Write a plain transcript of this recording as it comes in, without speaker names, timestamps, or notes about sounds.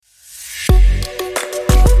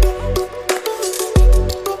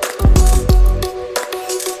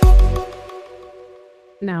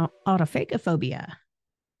Now, autophagophobia.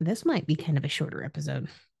 This might be kind of a shorter episode.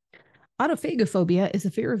 Autophagophobia is the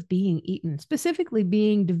fear of being eaten, specifically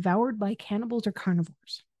being devoured by cannibals or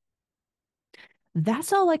carnivores.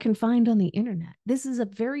 That's all I can find on the internet. This is a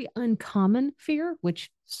very uncommon fear, which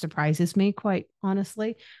surprises me, quite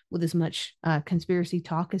honestly, with as much conspiracy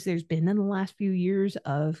talk as there's been in the last few years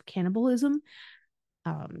of cannibalism.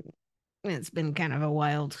 Um, it's been kind of a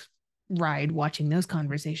wild ride watching those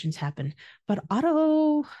conversations happen. But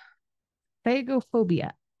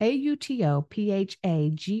autophagophobia,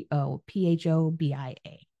 Autophagophobia.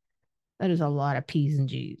 That is a lot of P's and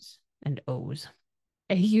G's and O's.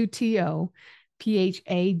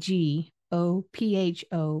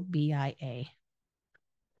 Autophagophobia.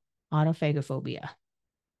 Autophagophobia.